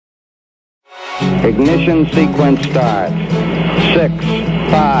Ignition sequence start. 6,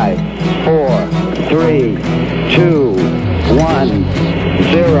 5, 4, 3, 2, 1,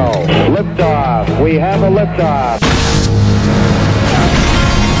 0. Liftoff. We have a liftoff.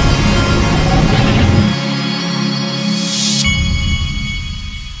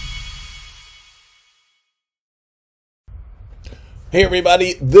 Hey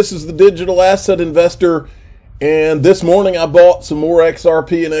everybody, this is the Digital Asset Investor, and this morning I bought some more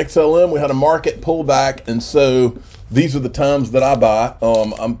XRP and XLM. We had a market pullback, and so these are the times that I buy.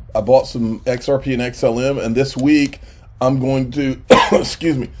 I bought some XRP and XLM, and this week I'm going to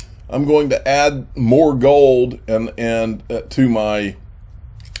excuse me, I'm going to add more gold and to my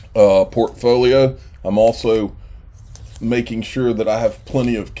portfolio. I'm also making sure that I have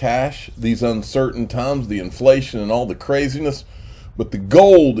plenty of cash. These uncertain times, the inflation and all the craziness. But the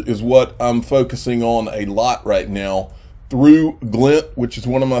gold is what I'm focusing on a lot right now through Glint, which is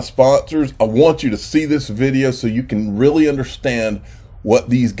one of my sponsors. I want you to see this video so you can really understand what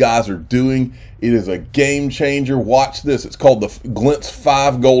these guys are doing. It is a game changer. Watch this. It's called the Glint's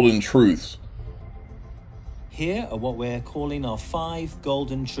 5 Golden Truths. Here are what we're calling our 5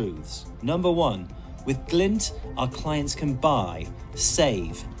 golden truths. Number 1, with Glint, our clients can buy,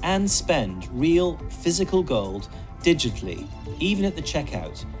 save, and spend real physical gold digitally, even at the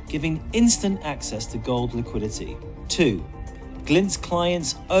checkout, giving instant access to gold liquidity. 2, Glint's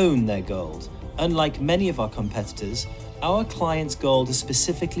clients own their gold. Unlike many of our competitors, our clients' gold is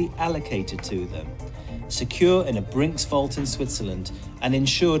specifically allocated to them, secure in a Brinks vault in Switzerland and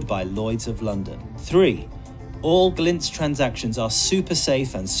insured by Lloyd's of London. 3, all Glint's transactions are super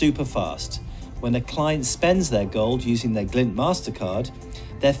safe and super fast. When a client spends their gold using their Glint MasterCard,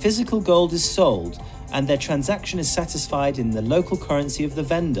 their physical gold is sold and their transaction is satisfied in the local currency of the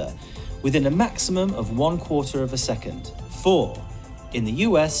vendor within a maximum of 1/4 of a second. 4, in the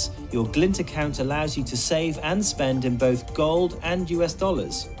US, your Glint account allows you to save and spend in both gold and US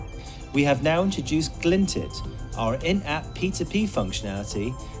dollars. We have now introduced Glinted, our in-app P2P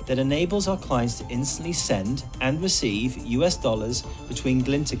functionality that enables our clients to instantly send and receive US dollars between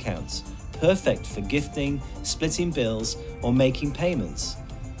Glint accounts, perfect for gifting, splitting bills, or making payments.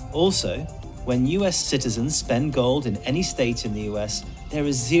 Also, when US citizens spend gold in any state in the US, there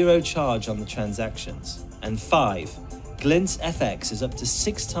is 0 charge on the transactions. And 5, Glint's FX is up to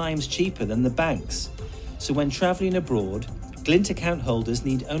 6 times cheaper than the banks. So when traveling abroad, Glint account holders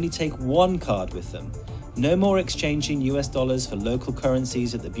need only take 1 card with them. No more exchanging US dollars for local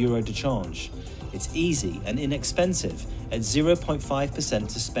currencies at the Bureau de Change. It's easy and inexpensive at 0.5%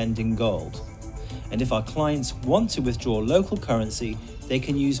 to spend in gold. And if our clients want to withdraw local currency, they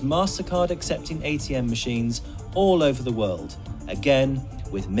can use MasterCard accepting ATM machines all over the world, again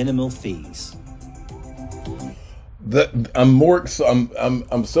with minimal fees.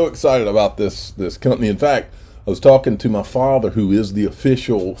 I'm so excited about this company. In fact, I was talking to my father, who is the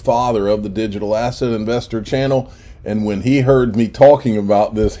official father of the Digital Asset Investor channel, and when he heard me talking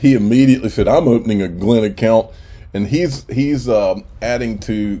about this, he immediately said, "I'm opening a Glint account." And he's adding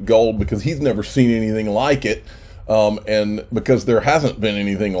to gold because he's never seen anything like it, and because there hasn't been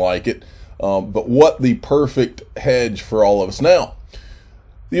anything like it. But what the perfect hedge for all of us. Now,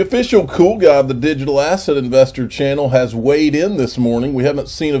 the official cool guy of the Digital Asset Investor channel has weighed in this morning. We haven't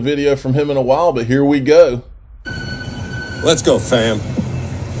seen a video from him in a while, but here we go. Let's go, fam.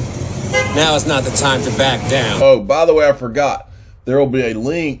 Now is not the time to back down. Oh, by the way, I forgot. There will be a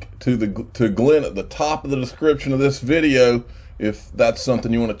link to Glint at the top of the description of this video if that's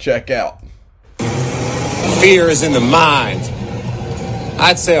something you want to check out. Fear is in the mind.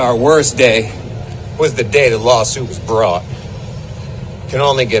 I'd say our worst day was the day the lawsuit was brought. Can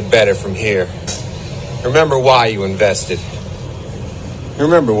only get better from here. Remember why you invested.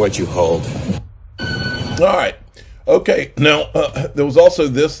 Remember what you hold. All right. Okay, now there was also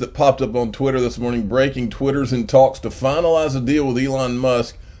this that popped up on Twitter this morning. Breaking: Twitter's in talks to finalize a deal with Elon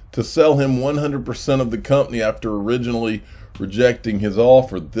Musk to sell him 100% of the company after originally rejecting his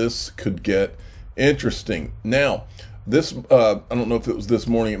offer. This could get interesting. Now, this, I don't know if it was this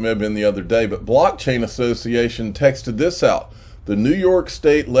morning, it may have been the other day, but Blockchain Association texted this out. The New York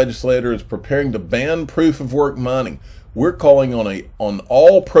State legislature is preparing to ban proof-of-work mining. We're calling on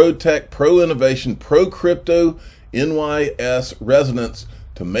all pro-tech, pro-innovation, pro-crypto NYS residents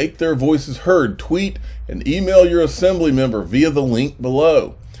to make their voices heard. Tweet and email your assembly member via the link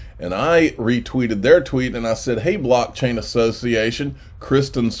below. And I retweeted their tweet and I said, hey, Blockchain Association,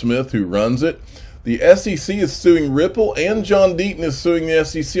 Kristen Smith, who runs it, the SEC is suing Ripple and John Deaton is suing the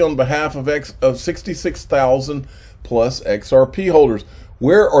SEC on behalf of 66,000 plus XRP holders.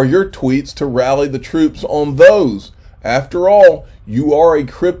 Where are your tweets to rally the troops on those? After all, you are a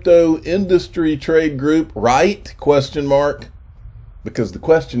crypto industry trade group, right? Question mark. Because the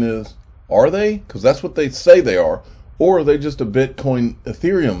question is, are they? Because that's what they say they are. Or are they just a Bitcoin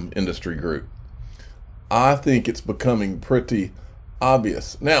Ethereum industry group? I think it's becoming pretty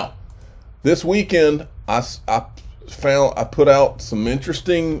obvious. Now, this weekend, I put out some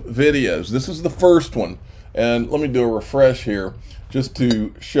interesting videos. This is the first one. And let me do a refresh here just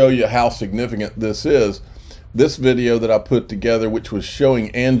to show you how significant this is. This video that I put together, which was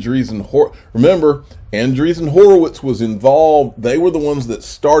showing Andreessen Horowitz. Remember, Andreessen Horowitz was involved. They were the ones that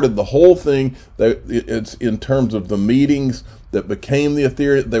started the whole thing. It's in terms of the meetings that became the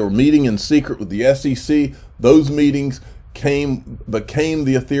Ethereum. They were meeting in secret with the SEC. Those meetings became the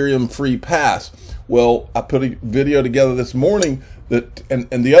Ethereum free pass. Well, I put a video together this morning that, and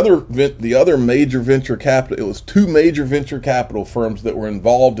the other major venture capital, it was two major venture capital firms that were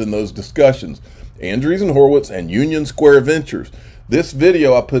involved in those discussions. Andreessen Horowitz and Union Square Ventures. This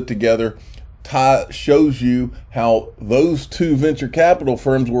video I put together shows you how those two venture capital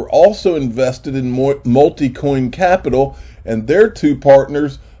firms were also invested in multi-coin capital, and their two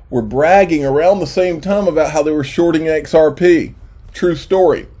partners were bragging around the same time about how they were shorting XRP. True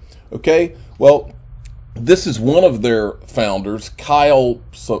story. Okay, well, this is one of their founders, Kyle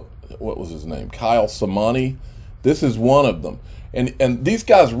Samani. This is one of them. And these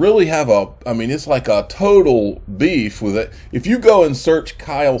guys really have it's like a total beef with it. If you go and search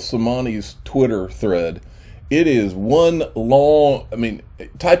Kyle Samani's Twitter thread, it is one long,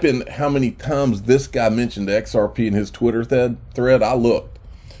 type in how many times this guy mentioned XRP in his Twitter thread. I looked.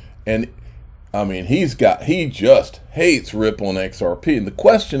 And, he just hates Ripple and XRP. And the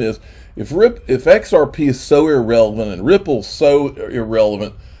question is, if XRP is so irrelevant and Ripple's so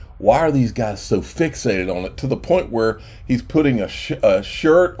irrelevant, why are these guys so fixated on it to the point where he's putting a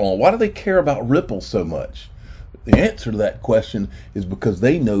shirt on? Why do they care about Ripple so much? The answer to that question is because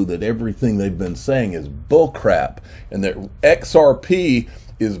they know that everything they've been saying is bullcrap, and that XRP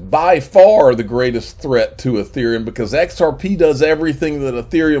is by far the greatest threat to Ethereum because XRP does everything that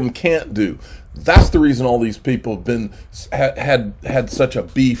Ethereum can't do. That's the reason all these people have had such a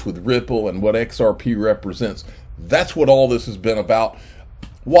beef with Ripple and what XRP represents. That's what all this has been about.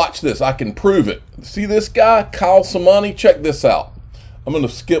 Watch this. I can prove it. See this guy, Kyle Samani? Check this out. I'm going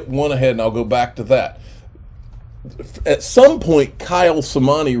to skip one ahead and I'll go back to that. At some point, Kyle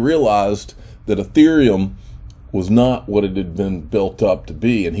Samani realized that Ethereum was not what it had been built up to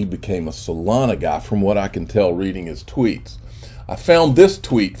be, and he became a Solana guy from what I can tell reading his tweets. I found this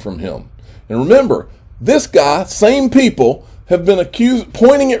tweet from him. And remember, this guy, same people, have been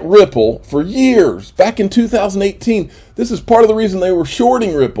pointing at Ripple for years. Back in 2018, this is part of the reason they were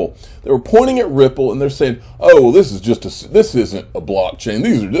shorting Ripple. They were pointing at Ripple and they're saying, "Oh, well, this isn't a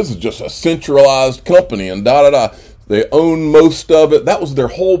blockchain. This is just a centralized company and da da da. They own most of it." That was their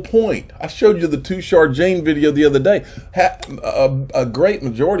whole point. I showed you the Tushar Jain video the other day. A great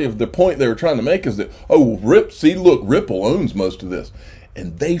majority of the point they were trying to make is that, oh, Ripple owns most of this.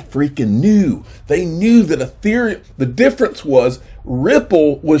 And they freaking knew. They knew that Ethereum, the difference was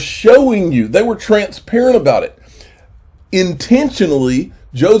Ripple was showing you. They were transparent about it. Intentionally,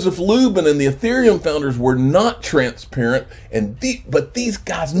 Joseph Lubin and the Ethereum founders were not transparent, but these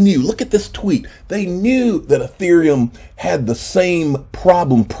guys knew. Look at this tweet. They knew that Ethereum had the same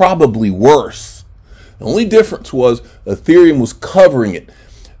problem, probably worse. The only difference was Ethereum was covering it,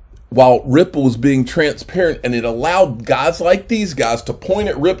 while Ripple was being transparent, and it allowed guys like these guys to point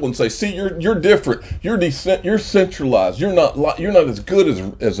at Ripple and say, "See, you're different. You're centralized. You're not as good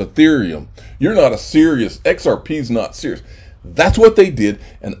as Ethereum. You're not XRP's not serious." That's what they did,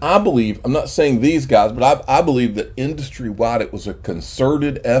 and I believe, I'm not saying these guys, but I believe that industry-wide it was a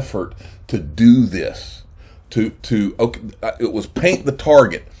concerted effort to do this. It was paint the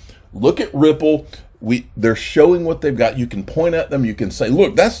target. Look at Ripple. They're showing what they've got. You can point at them. You can say,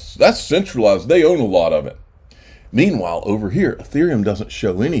 "Look, that's centralized. They own a lot of it." Meanwhile, over here, Ethereum doesn't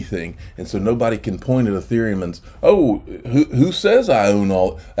show anything, and so nobody can point at Ethereum and, "Oh, who says I own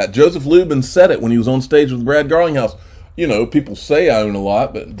all that?" Joseph Lubin said it when he was on stage with Brad Garlinghouse. People say I own a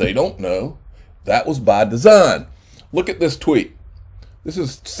lot, but they don't know. That was by design. Look at this tweet. This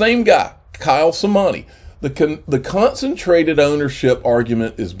is the same guy, Kyle Samani. The concentrated ownership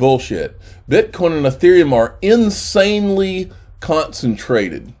argument is bullshit. Bitcoin and Ethereum are insanely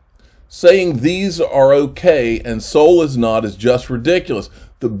concentrated. Saying these are okay and Sol is not is just ridiculous.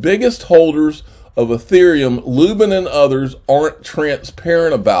 The biggest holders of Ethereum, Lubin and others, aren't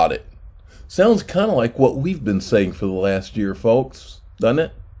transparent about it. Sounds kind of like what we've been saying for the last year, folks, doesn't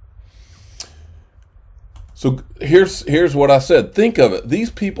it? So here's what I said. Think of it. These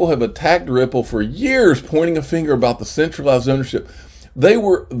people have attacked Ripple for years, pointing a finger about the centralized ownership. They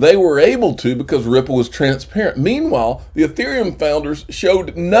were able to because Ripple was transparent. Meanwhile, the Ethereum founders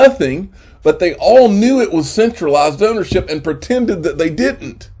showed nothing, but they all knew it was centralized ownership and pretended that they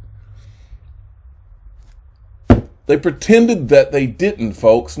didn't. They pretended that they didn't,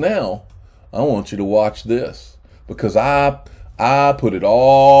 folks. Now, I want you to watch this because I put it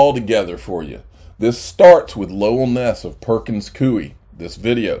all together for you. This starts with Lowell Ness of Perkins Coie, this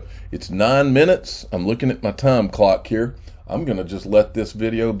video. It's 9 minutes. I'm looking at my time clock here. I'm going to just let this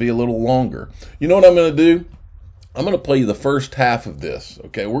video be a little longer. You know what I'm going to do? I'm going to play you the first half of this.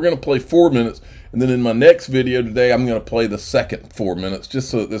 Okay, we're going to play 4 minutes, and then in my next video today, I'm going to play the second 4 minutes,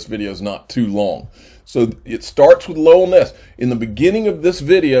 just so that this video is not too long. So it starts with Lowell Ness. In the beginning of this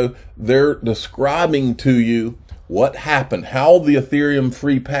video, they're describing to you what happened, how the Ethereum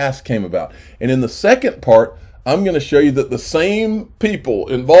free pass came about. And in the second part, I'm going to show you that the same people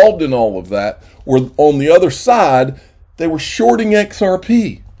involved in all of that were on the other side. They were shorting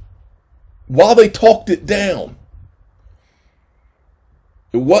XRP while they talked it down.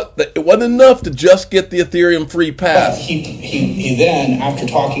 It wasn't enough to just get the Ethereum free pass. He then, after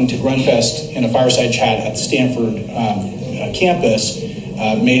talking to Grunfest in a fireside chat at the Stanford campus,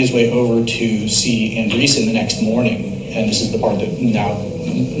 made his way over to see Andreessen the next morning. And this is the part that now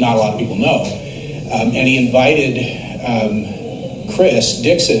not a lot of people know. And he invited Chris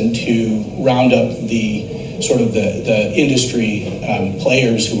Dixon to round up the sort of the industry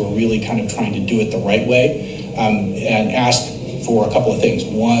players who are really kind of trying to do it the right way, and asked for a couple of things.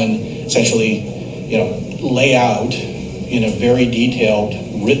 One, essentially, lay out in a very detailed,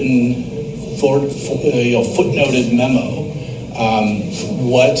 written, footnoted memo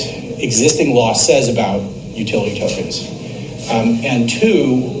what existing law says about utility tokens, and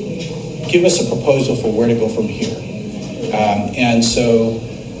two, give us a proposal for where to go from here. And so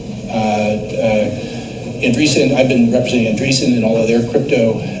Andreessen, I've been representing Andreessen in all of their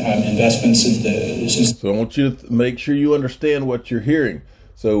crypto investments since. So I want you to make sure you understand what you're hearing.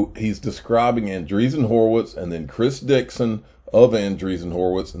 So he's describing Andreessen Horowitz and then Chris Dixon of Andreessen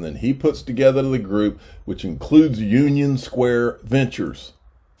Horowitz, and then he puts together the group, which includes Union Square Ventures.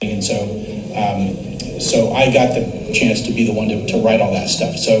 And so, so I got the chance to be the one to write all that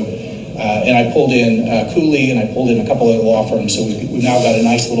stuff. So, and I pulled in Cooley, and I pulled in a couple of law firms. So we've now got a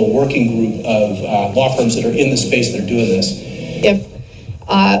nice little working group of law firms that are in the space that are doing this. If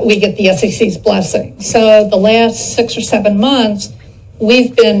we get the SEC's blessing. So the last 6 or 7 months,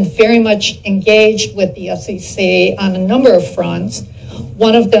 we've been very much engaged with the SEC on a number of fronts.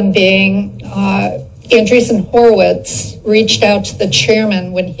 One of them being Andreessen Horowitz reached out to the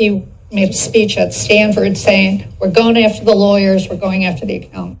chairman when he made a speech at Stanford saying, we're going after the lawyers, we're going after the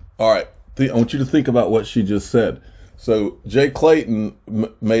accountant. All right, I want you to think about what she just said. So Jay Clayton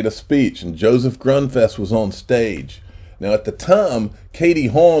made a speech, and Joseph Grunfest was on stage. Now, at the time, Katie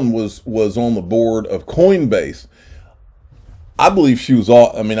Hawn was on the board of Coinbase. I believe she was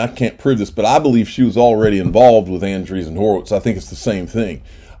I can't prove this, but I believe she was already involved with Andreessen Horowitz. I think it's the same thing.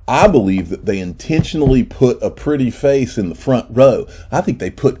 I believe that they intentionally put a pretty face in the front row. I think they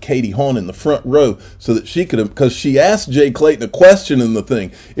put Katie Hawn in the front row so that she could, because she asked Jay Clayton a question in the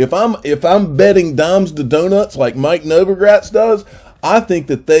thing. If I'm betting dimes to donuts like Mike Novogratz does, I think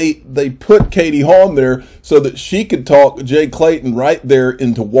that they put Katie Hawn there so that she could talk Jay Clayton right there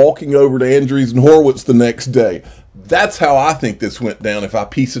into walking over to Andreessen Horowitz the next day. That's how I think this went down if I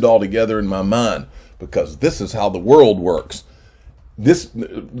piece it all together in my mind, because this is how the world works.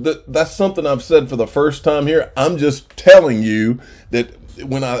 That's something I've said for the first time here. I'm just telling you that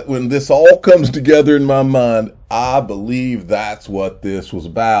when this all comes together in my mind, I believe that's what this was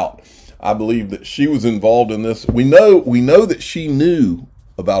about. I believe that she was involved in this. We know that she knew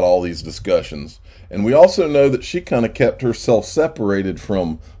about all these discussions, and we also know that she kind of kept herself separated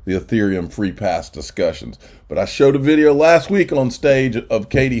from the Ethereum free pass discussions. But I showed a video last week on stage of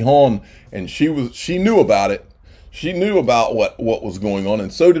Katie Hawn, and she knew about it. She knew about what was going on,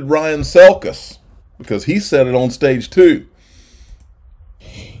 and so did Ryan Selkis, because he said it on stage too.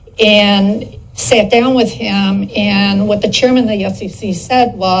 And sat down with him, and what the chairman of the SEC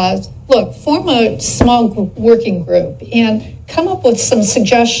said was, look, form a small working group and come up with some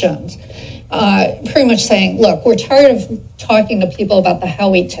suggestions. Pretty much saying, look, we're tired of talking to people about the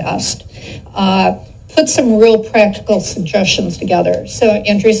Howey test. Put some real practical suggestions together. So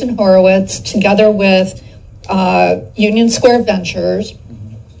Andreessen Horowitz, together with Union Square Ventures,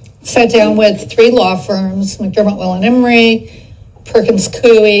 sat down with 3 law firms, McDermott, Will & Emery, Perkins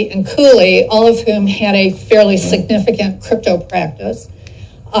Coie, and Cooley, all of whom had a fairly significant crypto practice.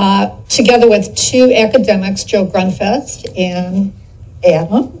 together with two academics, Joe Grunfest and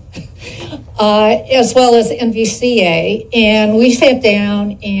Adam, as well as NVCA, and we sat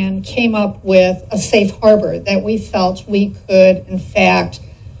down and came up with a safe harbor that we felt we could, in fact,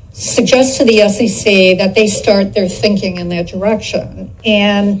 suggest to the SEC that they start their thinking in that direction.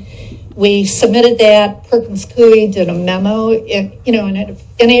 And we submitted that. Perkins Coie did a memo. And if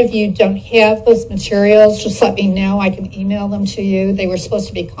any of you don't have those materials, just let me know. I can email them to you. They were supposed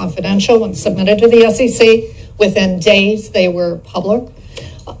to be confidential when submitted to the SEC. Within days, they were public.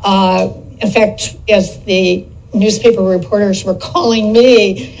 In fact, as the newspaper reporters were calling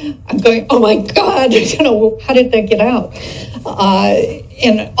me, I'm going, oh my God, how did that get out?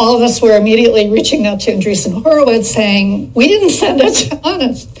 And all of us were immediately reaching out to Andreessen Horowitz saying, we didn't send it,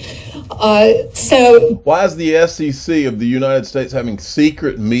 honest. So why is the SEC of the United States having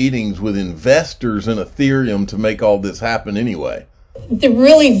secret meetings with investors in Ethereum to make all this happen anyway? The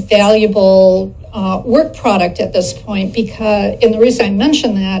really valuable work product at this point, and the reason I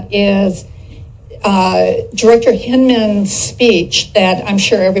mention that is Director Hinman's speech that I'm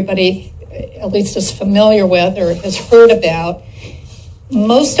sure everybody at least is familiar with or has heard about.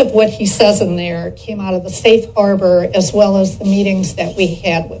 Most of what he says in there came out of the safe harbor as well as the meetings that we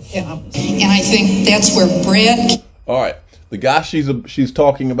had with him. And I think that's where Brad... All right. The guy she's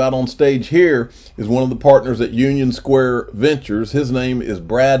talking about on stage here is one of the partners at Union Square Ventures. His name is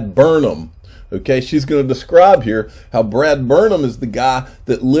Brad Burnham. Okay, she's going to describe here how Brad Burnham is the guy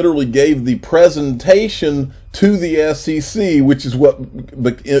that literally gave the presentation to the SEC, which is what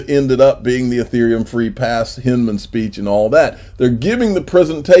ended up being the Ethereum Free Pass Hinman speech and all that. They're giving the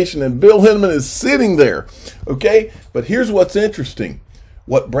presentation and Bill Hinman is sitting there. Okay, but here's what's interesting.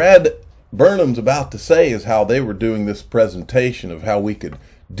 What Brad Burnham's about to say is how they were doing this presentation of how we could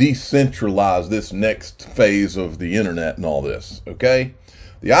decentralize this next phase of the internet and all this. Okay.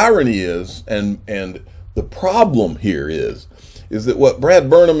 The irony is, and the problem here is that what Brad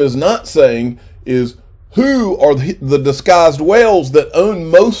Burnham is not saying is who are the disguised whales that own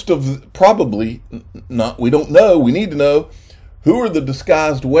most of, probably not, we don't know, we need to know, who are the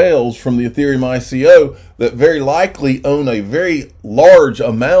disguised whales from the Ethereum ICO that very likely own a very large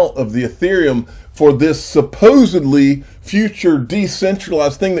amount of the Ethereum for this supposedly future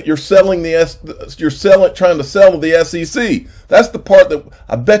decentralized thing that you're selling trying to sell to the SEC. That's the part that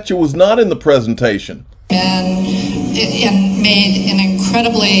I bet you was not in the presentation. And made an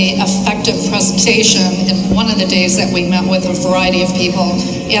incredibly effective presentation in one of the days that we met with a variety of people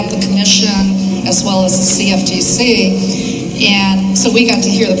at the commission as well as the CFTC. And so we got to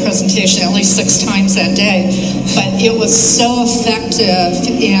hear the presentation at least 6 times that day. But it was so effective,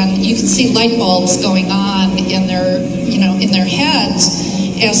 and you could see light bulbs going on in their heads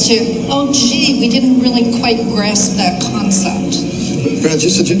as to, oh gee, we didn't really quite grasp that concept. Brad,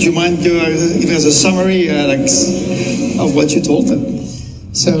 just do you mind giving us a summary of what you told them?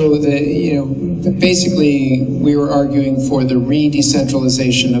 So basically we were arguing for the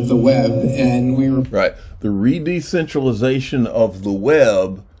re-decentralization of the web, and we were right, the re-decentralization of the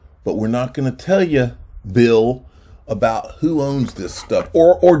web, but we're not going to tell you, Bill, about who owns this stuff,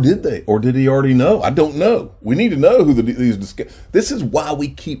 or did they, or did he already know? I don't know. We need to know who this is why we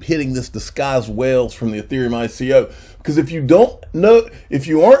keep hitting this disguised whales from the Ethereum ICO, because if you don't know, if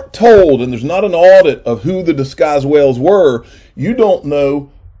you aren't told, and there's not an audit of who the disguised whales were, you don't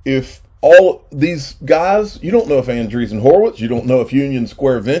know if all these guys, you don't know if Andreessen Horowitz, you don't know if Union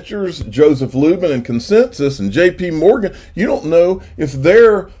Square Ventures, Joseph Lubin and Consensus and JP Morgan, you don't know if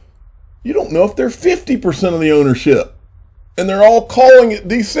they're 50% of the ownership, and they're all calling it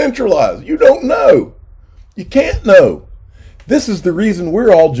decentralized. You don't know. You can't know. This is the reason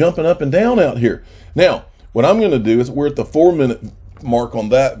we're all jumping up and down out here. Now, what I'm going to do is, we're at the 4-minute mark on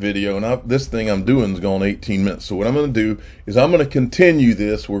that video, and this thing I'm doing is going 18 minutes. So what I'm going to do is I'm going to continue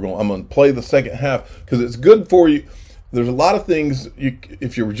this. I'm going to play the second half because it's good for you. There's a lot of things,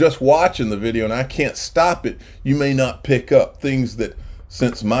 if you're just watching the video and I can't stop it, you may not pick up things that,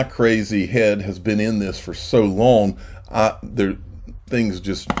 since my crazy head has been in this for so long, things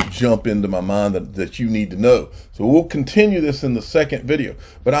just jump into my mind that you need to know. So we'll continue this in the second video.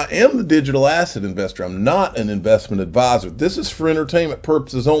 But I am the digital asset investor. I'm not an investment advisor. This is for entertainment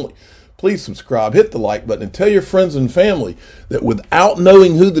purposes only. Please subscribe, hit the like button, and tell your friends and family that without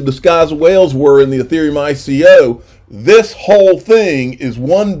knowing who the disguised whales were in the Ethereum ICO, this whole thing is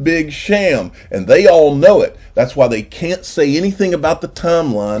one big sham, and they all know it. That's why they can't say anything about the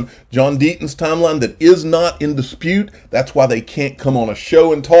timeline, John Deaton's timeline, that is not in dispute. That's why they can't come on a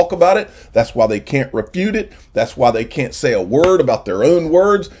show and talk about it. That's why they can't refute it. That's why they can't say a word about their own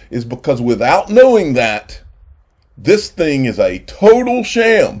words, is because without knowing that, This thing is a total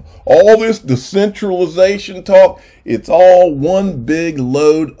sham. All this decentralization talk, it's all one big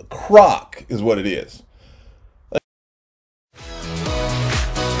load of crock is what it is.